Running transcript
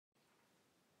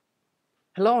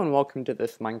Hello and welcome to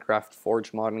this Minecraft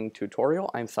Forge modding tutorial.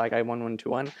 I'm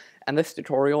SciGuy1121 and this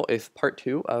tutorial is part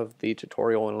 2 of the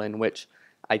tutorial in which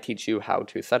I teach you how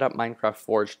to set up Minecraft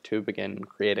Forge to begin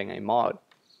creating a mod.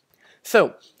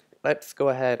 So let's go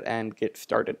ahead and get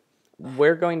started.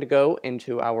 We're going to go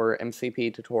into our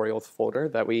MCP tutorials folder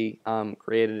that we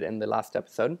created in the last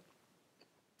episode,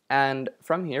 and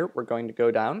from here we're going to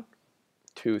go down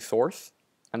to source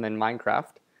and then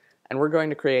Minecraft, and we're going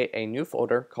to create a new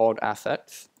folder called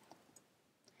assets.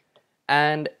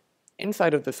 And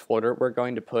inside of this folder, we're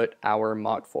going to put our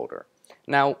mod folder.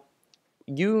 Now,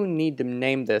 you need to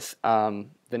name this the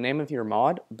name of your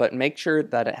mod, but make sure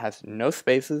that it has no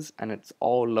spaces and it's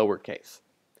all lowercase.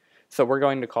 So we're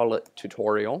going to call it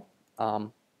tutorial,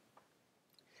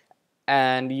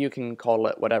 and you can call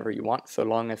it whatever you want so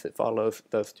long as it follows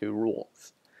those two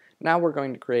rules. Now we're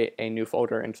going to create a new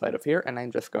folder inside of here, and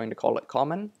I'm just going to call it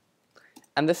common.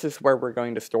 And this is where we're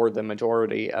going to store the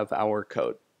majority of our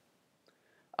code.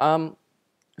 So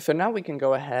now we can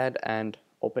go ahead and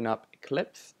open up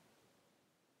Eclipse.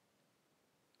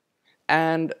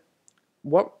 And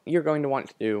what you're going to want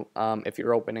to do if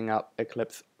you're opening up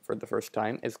Eclipse for the first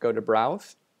time is go to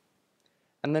Browse.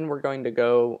 And then we're going to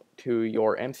go to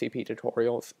your MCP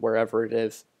tutorials, wherever it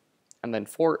is, and then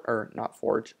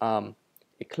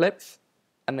Eclipse,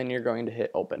 and then you're going to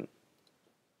hit Open.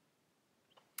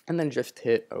 And then just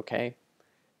hit OK,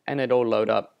 and it'll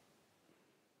load up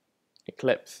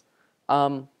Eclipse.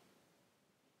 Now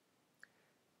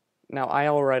I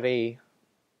already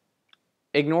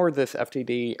ignore this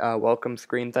FTD welcome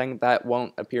screen thing. That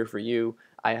won't appear for you.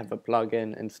 I have a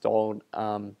plugin installed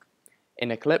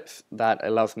in Eclipse that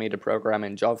allows me to program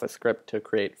in JavaScript to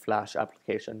create Flash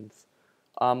applications.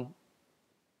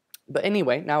 But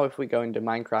anyway, now if we go into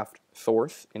Minecraft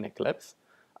source in Eclipse,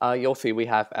 you'll see we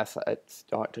have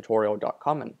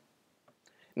assets.tutorial.common.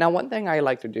 Now one thing I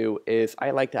like to do is I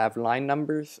like to have line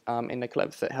numbers in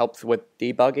Eclipse. It helps with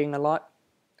debugging a lot.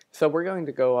 So we're going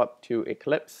to go up to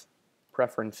Eclipse,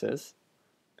 Preferences,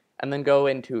 and then go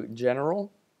into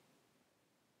General,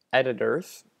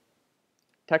 Editors,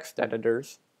 Text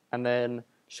Editors, and then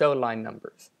Show Line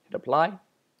Numbers. Hit Apply,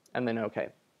 and then OK.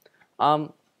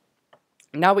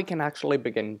 Now we can actually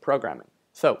begin programming.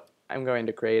 So I'm going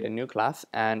to create a new class,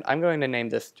 and I'm going to name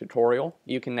this Tutorial.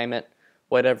 You can name it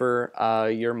whatever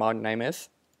your mod name is.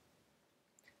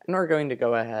 And we're going to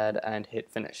go ahead and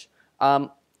hit Finish.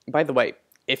 By the way,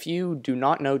 if you do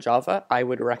not know Java, I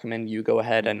would recommend you go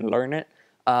ahead and learn it.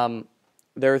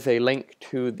 There's a link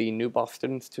to the New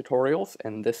Boston's tutorials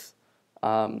in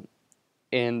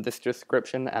this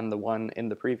description and the one in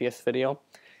the previous video.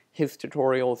 His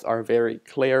tutorials are very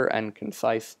clear and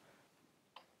concise,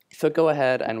 so go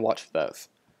ahead and watch those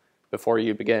before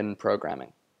you begin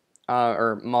programming.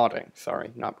 Or modding,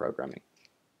 sorry, not programming.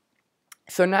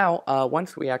 So now,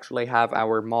 once we actually have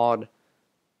our mod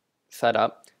set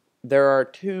up, there are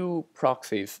two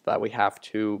proxies that we have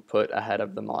to put ahead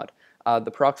of the mod.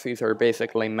 The proxies are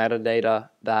basically metadata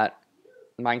that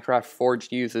Minecraft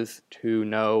Forge uses to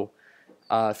know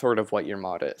sort of what your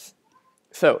mod is.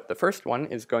 So the first one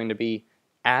is going to be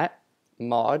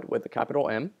 @mod with a capital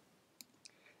M,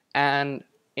 and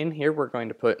in here we're going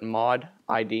to put mod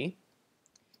ID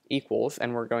equals,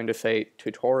 and we're going to say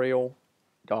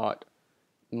tutorial.mod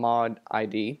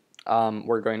ID.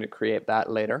 We're going to create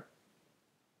that later.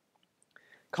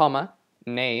 Comma,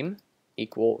 name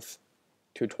equals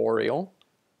tutorial,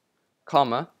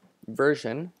 comma,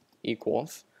 version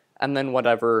equals, and then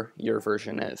whatever your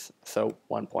version is, so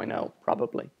 1.0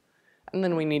 probably. And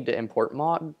then we need to import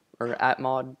mod, or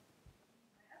 @mod,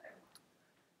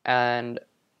 and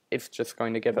it's just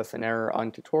going to give us an error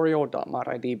on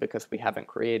tutorial.modid because we haven't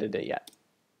created it yet.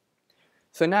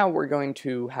 So now we're going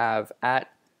to have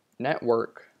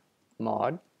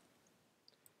 @network_mod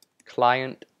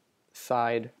client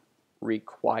side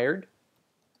required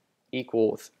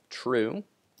equals true,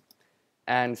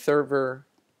 and server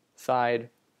side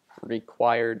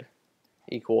required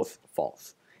equals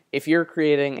false. If you're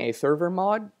creating a server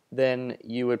mod, then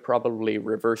you would probably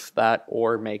reverse that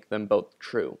or make them both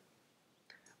true.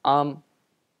 And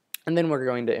then we're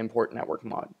going to import network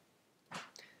mod.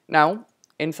 Now,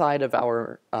 inside of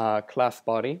our class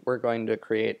body, we're going to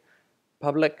create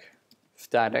public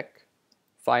static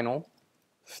final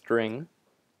string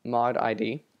mod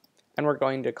ID, and we're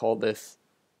going to call this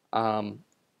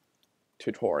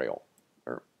tutorial,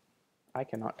 or I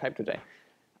cannot type today,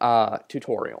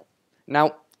 tutorial.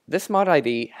 Now, this mod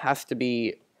ID has to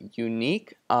be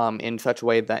unique in such a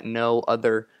way that no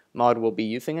other mod will be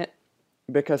using it,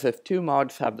 because if two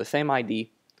mods have the same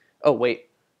ID,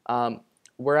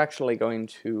 we're actually going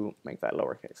to make that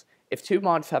lowercase. If two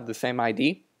mods have the same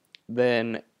ID,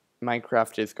 then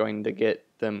Minecraft is going to get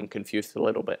them confused a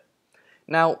little bit.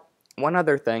 Now, one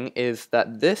other thing is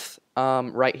that this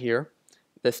right here,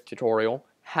 this tutorial,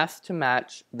 has to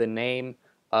match the name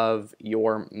of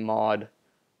your mod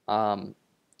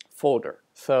folder.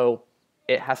 So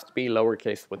it has to be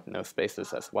lowercase with no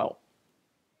spaces as well.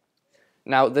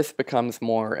 Now this becomes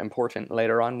more important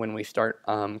later on when we start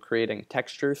creating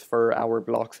textures for our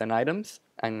blocks and items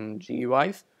and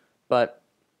GUIs, but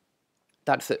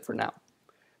that's it for now.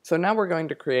 So now we're going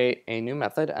to create a new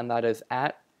method, and that is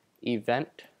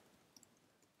 @event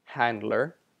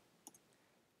handler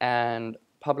and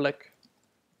public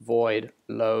void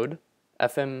load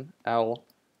fml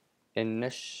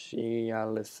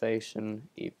initialization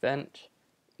event,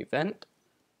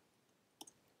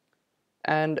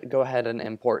 and go ahead and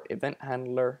import event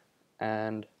handler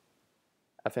and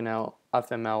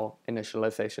fml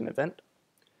initialization event.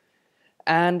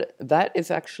 And that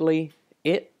is actually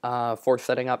it for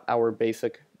setting up our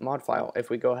basic mod file.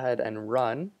 If we go ahead and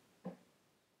run,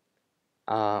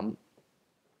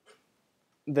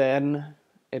 then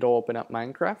it'll open up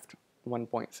Minecraft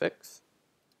 1.6.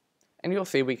 And you'll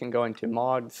see we can go into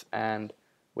mods, and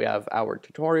we have our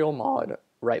tutorial mod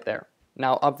right there.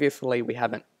 Now, obviously, we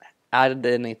haven't added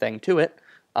anything to it.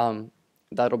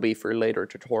 That'll be for later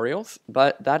tutorials,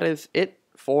 but that is it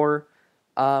for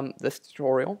this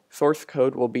tutorial. Source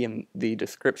code will be in the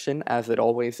description, as it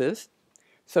always is.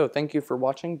 So, thank you for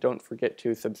watching. Don't forget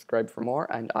to subscribe for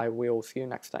more, and I will see you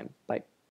next time. Bye.